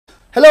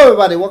Hello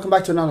everybody, welcome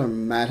back to another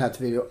Mad Hat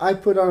video. I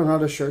put on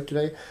another shirt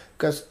today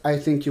because I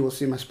think you will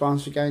see my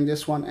sponsor guy in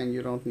this one and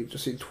you don't need to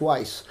see it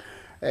twice.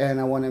 And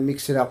I want to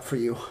mix it up for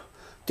you.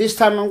 This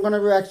time I'm going to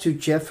react to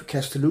Geoff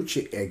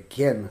Castellucci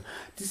again.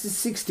 This is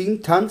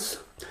 16 tons.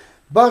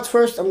 But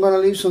first I'm going to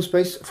leave some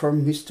space for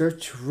Mr.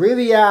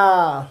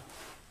 Trivia.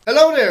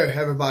 Hello there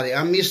everybody,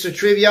 I'm Mr.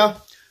 Trivia.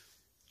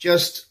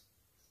 Just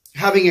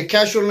having a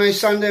casual night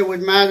Sunday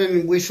with Matt,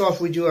 and we thought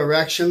we'd do a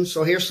reaction.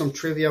 So here's some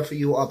trivia for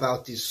you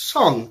about this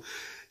song.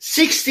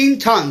 16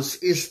 Tons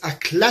is a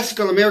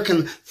classical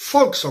American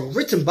folk song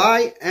written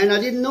by, and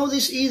I didn't know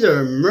this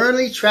either,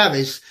 Merle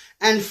Travis,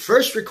 and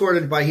first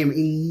recorded by him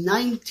in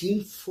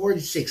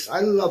 1946.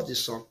 I love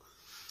this song.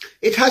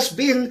 It has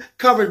been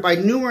covered by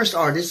numerous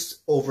artists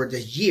over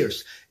the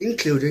years,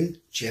 including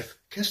Geoff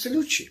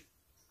Castellucci.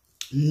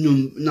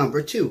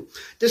 Number 2.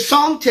 The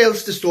song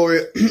tells the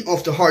story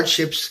of the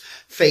hardships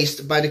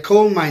faced by the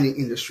coal mining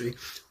industry,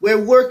 where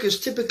workers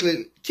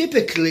typically,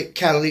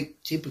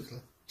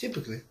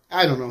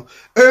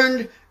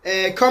 earned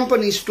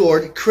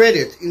company-stored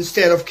credit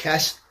instead of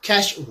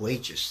cash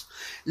wages,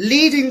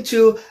 leading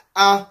to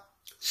a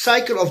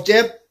cycle of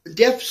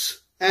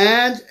debts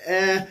and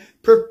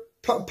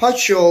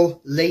perpetual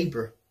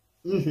labor.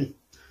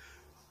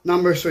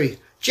 Number 3.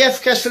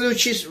 Geoff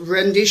Castellucci's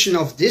rendition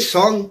of this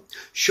song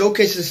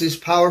showcases his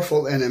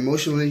powerful and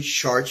emotionally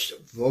charged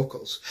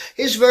vocals.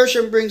 His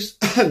version brings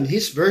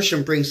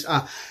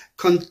a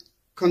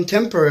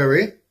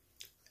contemporary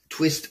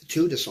twist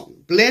to the song,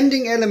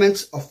 blending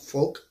elements of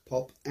folk,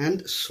 pop,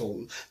 and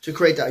soul to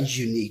create a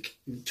unique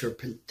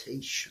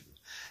interpretation.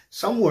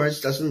 Some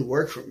words doesn't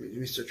work for me,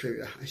 Mr.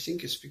 Trivia. I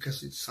think it's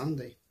because it's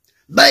Sunday.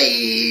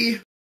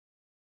 Bye!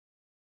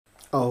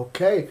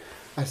 Okay,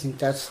 I think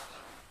that's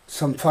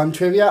some fun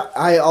trivia.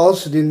 I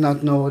also did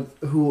not know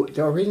who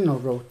the original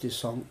wrote this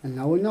song, and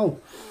now we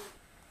know.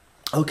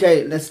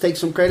 Okay, let's take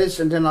some credits,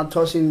 and then I'll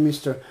toss in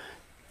Mr.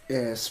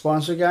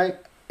 Sponsor guy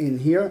in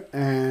here,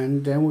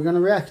 and then we're gonna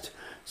react.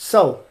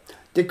 So,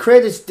 the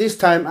credits this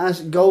time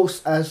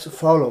goes as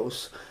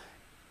follows.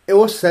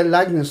 Åse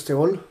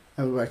Lagnestål,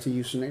 I will write the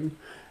username,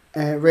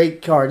 Ray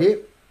Cardi,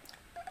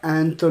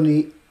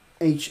 Anthony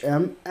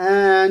HM,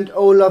 and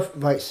Olaf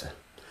Weisse.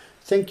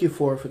 Thank you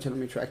for telling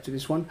me to react to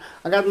this one.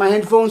 I got my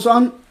headphones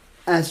on,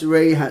 as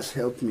Ray has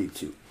helped me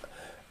to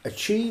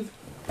achieve.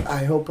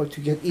 I hope to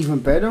get even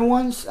better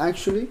ones,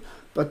 actually.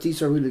 But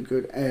these are really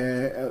good.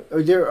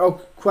 They're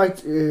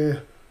quite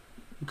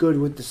good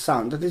with the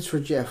sound. That is for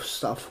Geoff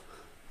stuff.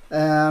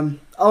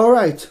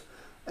 Alright.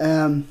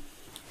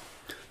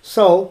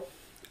 So,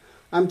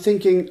 I'm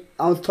thinking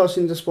I'll toss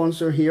in the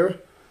sponsor here.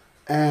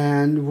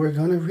 And we're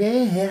gonna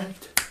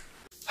react.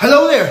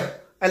 Hello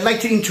there! I'd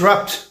like to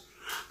interrupt.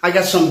 I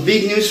got some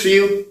big news for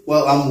you.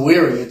 Well, I'm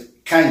wearing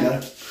it,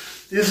 kinda.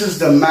 This is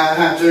the Mad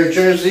Hatter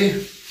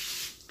jersey.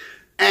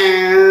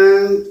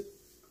 And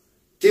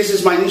this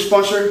is my new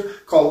sponsor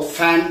called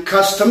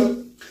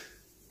Fancustom.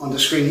 On the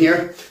screen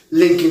here,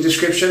 link in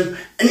description.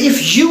 And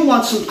if you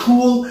want some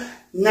cool,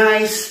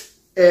 nice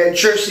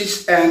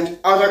jerseys and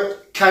other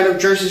kind of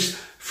jerseys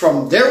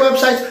from their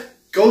website,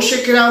 go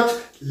check it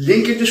out.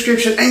 Link in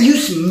description. And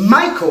use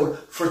my code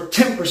for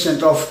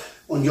 10%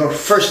 off on your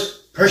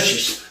first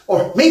purchase.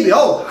 Or maybe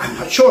all, I'm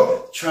not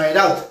sure. Try it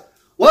out.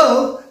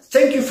 Well,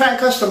 thank you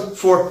Fancustom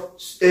for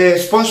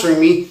sponsoring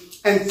me.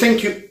 And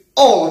thank you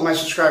all of my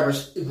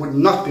subscribers. It would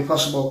not be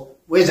possible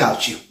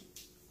without you.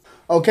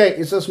 Okay,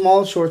 it's a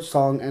small short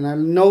song. And I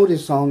know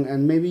this song.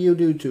 And maybe you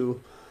do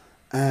too.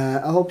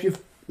 I hope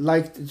you've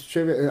liked the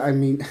trivia. I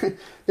mean,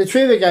 the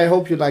trivia guy I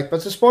hope you like.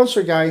 But the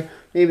sponsor guy,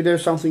 maybe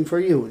there's something for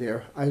you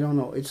there. I don't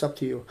know. It's up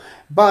to you.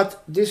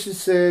 But this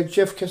is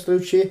Geoff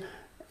Castellucci,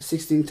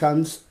 16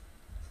 Tons.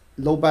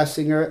 Low bass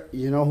singer,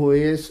 you know who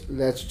he is.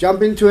 Let's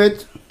jump into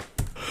it.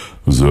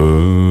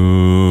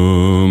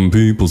 Some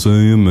people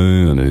say a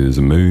man is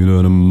made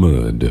out of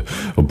mud.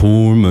 A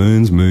poor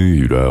man's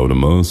made out of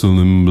muscle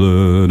and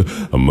blood.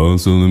 A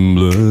muscle and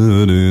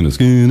blood and a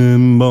skin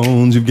and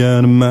bones. You've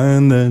got a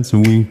mind that's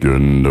weak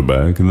and a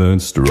back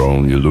that's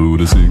strong. You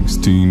load of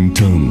 16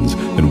 tons,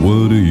 and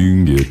what do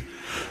you get?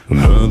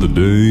 Another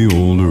day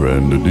older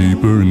and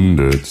deeper in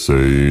debt.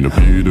 Saying,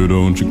 Peter,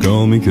 don't you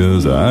call me,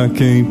 cause I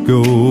can't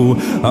go.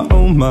 I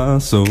owe my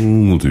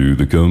soul to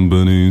the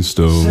company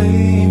store.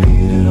 Say,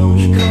 Peter, don't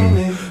you call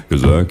me,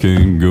 cause I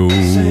can't go.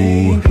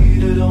 Say,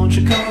 Peter, don't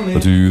you call me,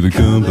 to the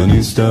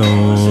company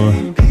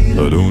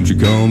store. Don't you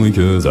call me,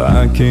 cause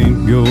I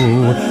can't go.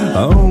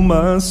 I owe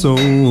my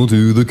soul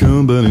to the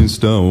company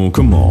store.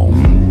 Come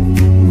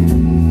on.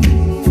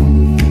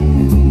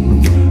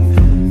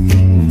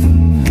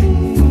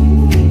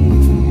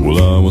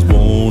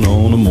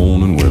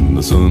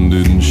 The sun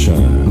didn't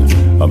shine.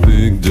 I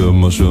picked up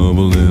my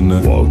shovel and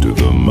I walked to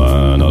the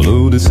mine. I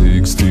loaded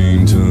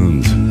 16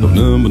 tons of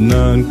number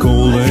 9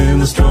 coal,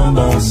 and the strong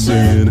boss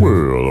said,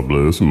 well,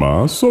 bless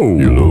my soul,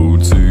 you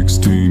load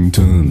 16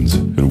 tons,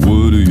 and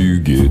what do you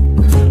get?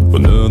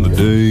 Another Another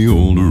day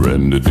older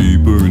and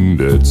deeper in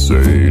debt,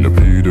 saying,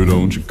 Peter,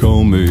 don't you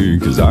call me,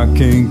 'cause I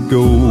can't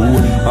go.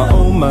 I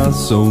owe my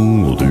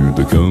soul to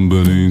the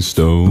company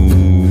store.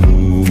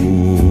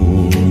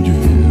 Yeah,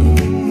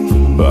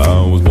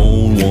 I was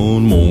born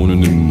one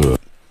morning in the...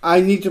 I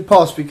need to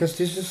pause because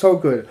this is so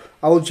good.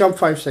 I will jump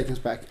 5 seconds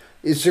back.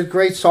 It's a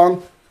great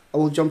song. I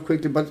will jump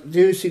quickly, but do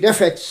you see the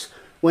effects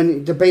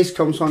when the bass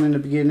comes on in the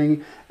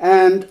beginning?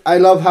 And I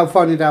love how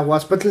funny that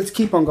was, but let's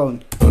keep on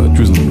going.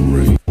 Drizzling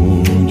rain,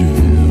 oh yeah.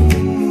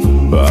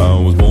 I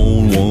was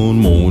born one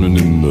morning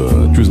in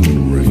the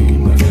drizzling rain.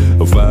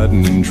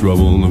 Fighting in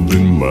trouble have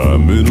been my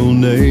middle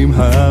name.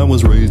 I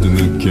was raised in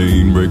the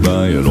canebrake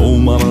by an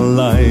old mama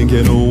like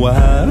an old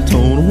I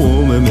told a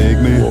woman make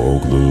me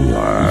walk the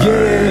line.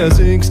 Yeah,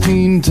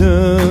 16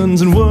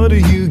 tons, and what do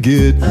you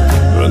get?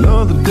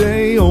 Another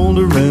day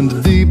older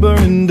and deeper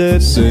in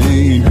debt,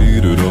 saying,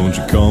 Peter, don't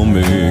you call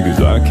me, 'cause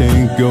I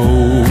can't go.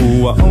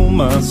 I owe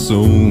my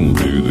soul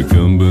to the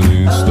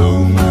company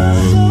store.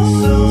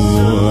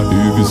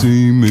 If you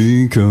see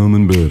me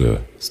coming,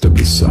 better step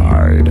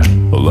aside.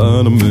 A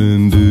lot of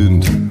men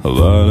didn't, a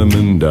lot of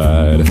men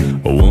died.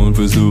 One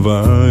fist of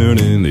iron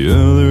and the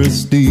other is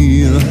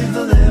steel.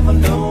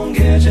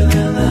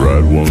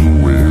 Right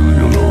one will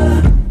you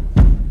load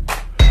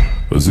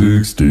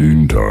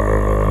 16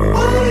 times.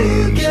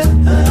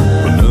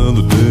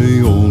 Another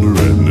day older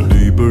and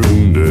deeper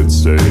in debt,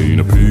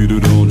 saying, Peter,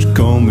 don't you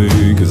call me,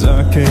 'cause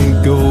I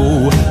can't go.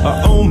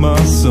 I owe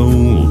my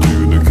soul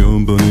to the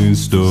company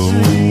store.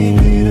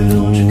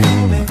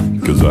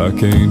 'Cause I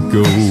can't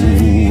go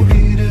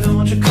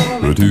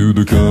to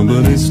the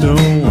company store.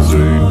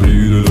 Say,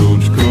 Peter,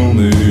 don't you call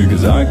me,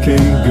 'cause I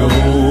can't go.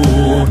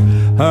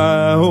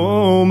 I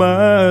owe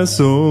my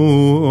soul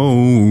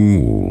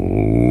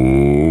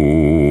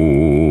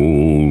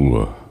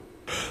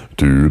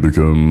to the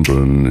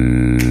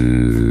company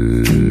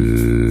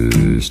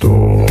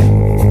store.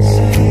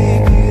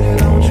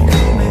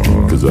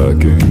 'Cause I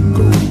can't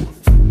go.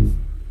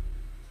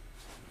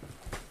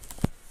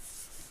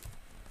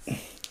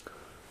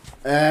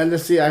 And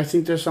let's see, I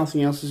think there's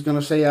something else he's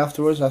gonna say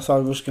afterwards. I thought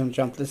I was gonna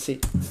jump. Let's see.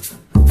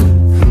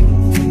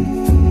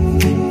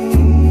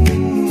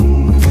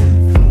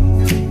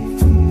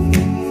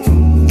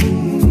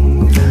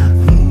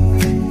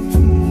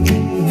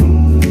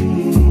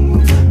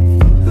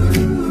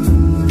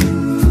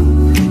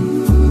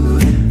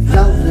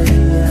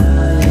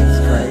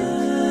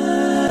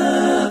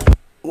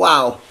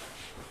 Wow.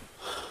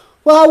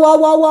 Wow, wow,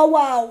 wow, wow,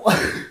 wow.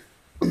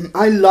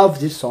 I love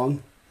this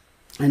song.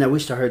 And I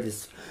wish I heard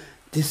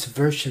this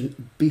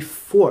version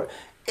before.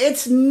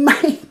 It's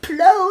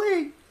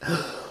mind-blowing.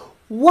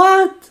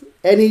 What?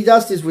 And he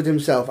does this with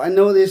himself. I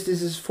know this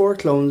is 4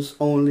 clones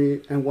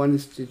only, and one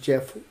is to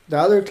Geoff. The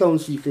other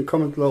clones you can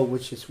comment below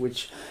which is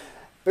which,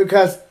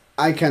 because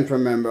I can't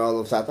remember all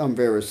of that. I'm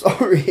very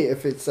sorry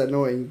if it's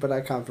annoying, but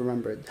I can't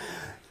remember it.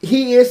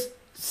 He is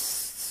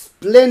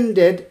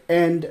splendid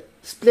and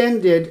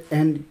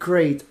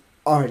great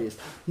artist.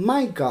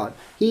 My God,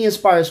 he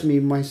inspires me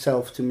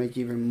myself to make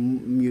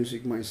even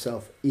music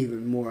myself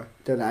even more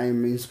than I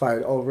am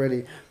inspired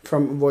already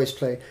from voice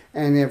play,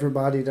 and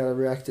everybody that I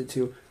reacted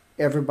to.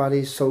 Everybody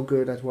is so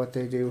good at what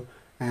they do,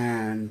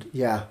 and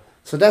yeah,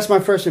 so that's my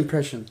first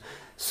impression.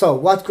 So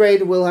what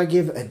grade will I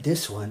give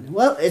this one?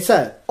 Well, it's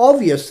a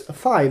obvious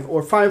 5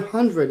 or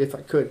 500 if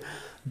I could,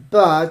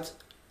 but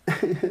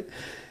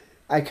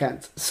I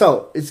can't.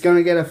 So it's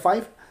gonna get a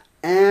 5.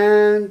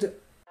 And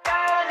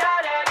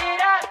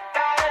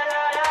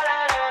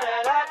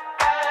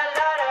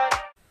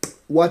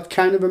what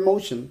kind of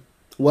emotion?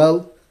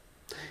 Well,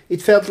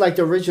 it felt like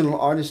the original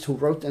artist who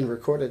wrote and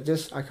recorded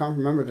this. I can't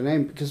remember the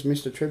name because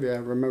Mr. Trivia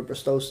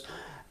remembers those.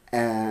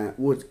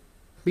 Would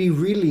be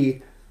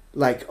really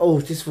like,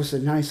 oh, this was a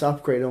nice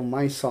upgrade on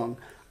my song.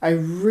 I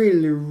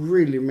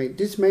really made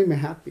me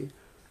happy,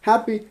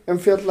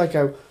 and felt like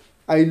I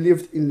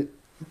lived in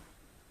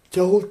the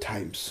old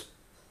times.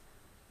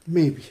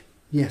 Maybe,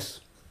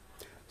 yes.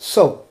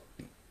 So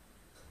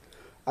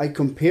I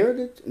compared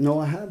it.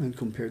 No, I haven't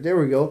compared. There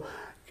we go.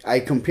 I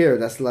compare.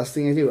 That's the last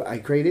thing I do. I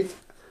grade it.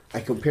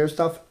 I compare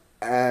stuff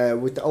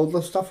with the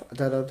older stuff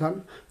that I've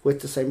done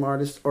with the same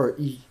artist or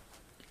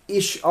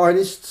ish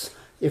artists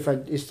if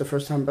it's the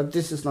first time, but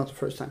this is not the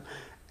first time.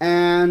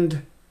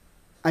 And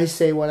I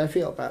say what I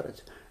feel about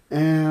it.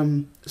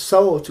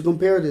 So to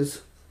compare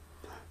this,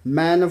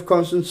 Man of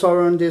Constant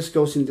Sorrow and this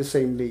goes in the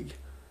same league.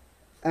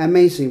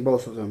 Amazing,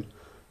 both of them.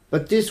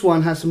 But this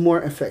one has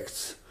more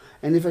effects.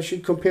 And if I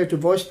should compare to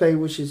voice play,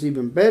 which is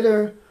even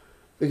better,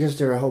 because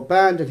they're a whole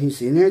band and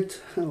he's in it,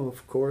 oh,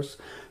 of course,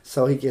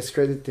 so he gets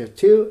credit there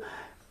too.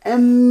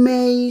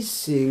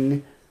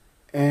 Amazing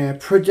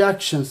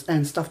productions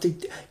and stuff.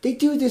 They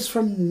do this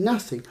from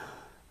nothing.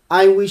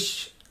 I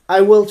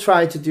will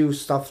try to do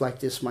stuff like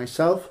this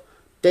myself.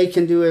 They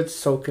can do it,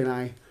 so can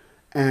I.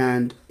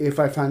 And if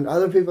I find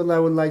other people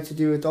that would like to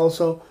do it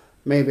also,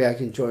 maybe I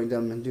can join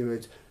them and do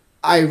it.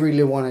 I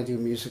really want to do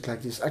music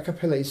like this. A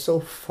cappella is so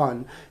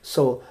fun.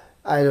 So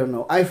I don't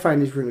know. I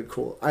find it really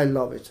cool. I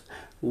love it.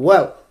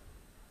 Well,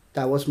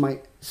 That was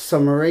my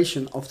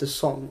summation of the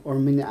song, or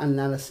mini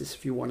analysis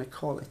if you want to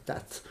call it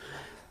that.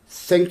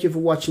 Thank you for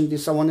watching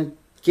this. I want to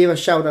give a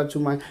shout out to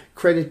my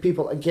credit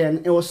people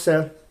again. It was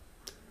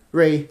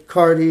Ray,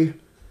 Cardi,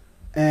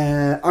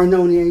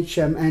 Arnoni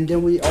HM, and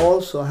then we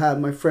also have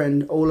my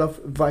friend Olaf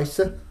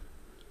Weisse.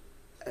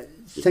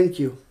 Thank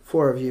you,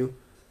 4 of you,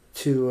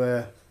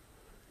 to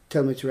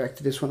tell me to react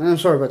to this one. And I'm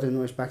sorry about the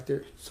noise back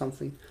there,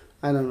 something,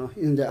 I don't know,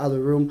 in the other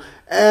room.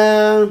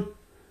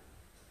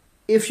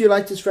 If you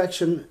like this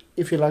reaction,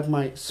 if you like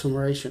my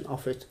summation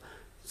of it,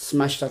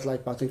 smash that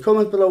like button.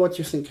 Comment below what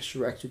you think I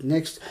should react to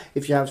next.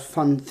 If you have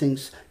fun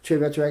things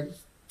to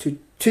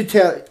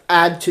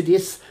add to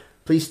this,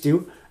 please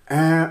do.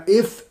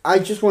 If I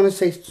just want to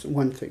say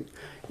one thing,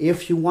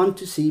 if you want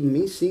to see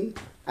me sing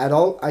at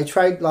all, I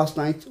tried last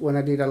night when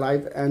I did a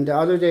live, and the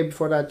other day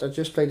before that I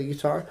just played the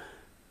guitar.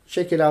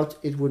 Check it out.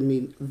 It would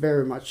mean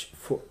very much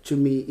to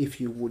me if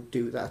you would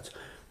do that.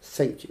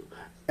 Thank you.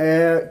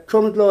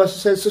 Comment below, as I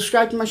said,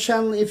 subscribe to my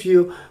channel if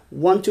you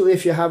want to.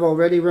 If you have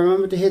already,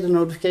 remember to hit the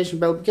notification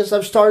bell, because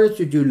I've started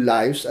to do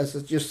lives, as I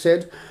just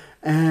said,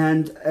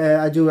 and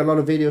I do a lot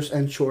of videos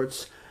and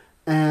shorts,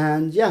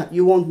 and yeah,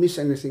 you won't miss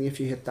anything if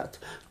you hit that.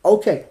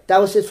 Okay, that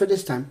was it for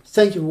this time.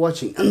 Thank you for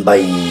watching, and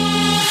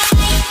bye.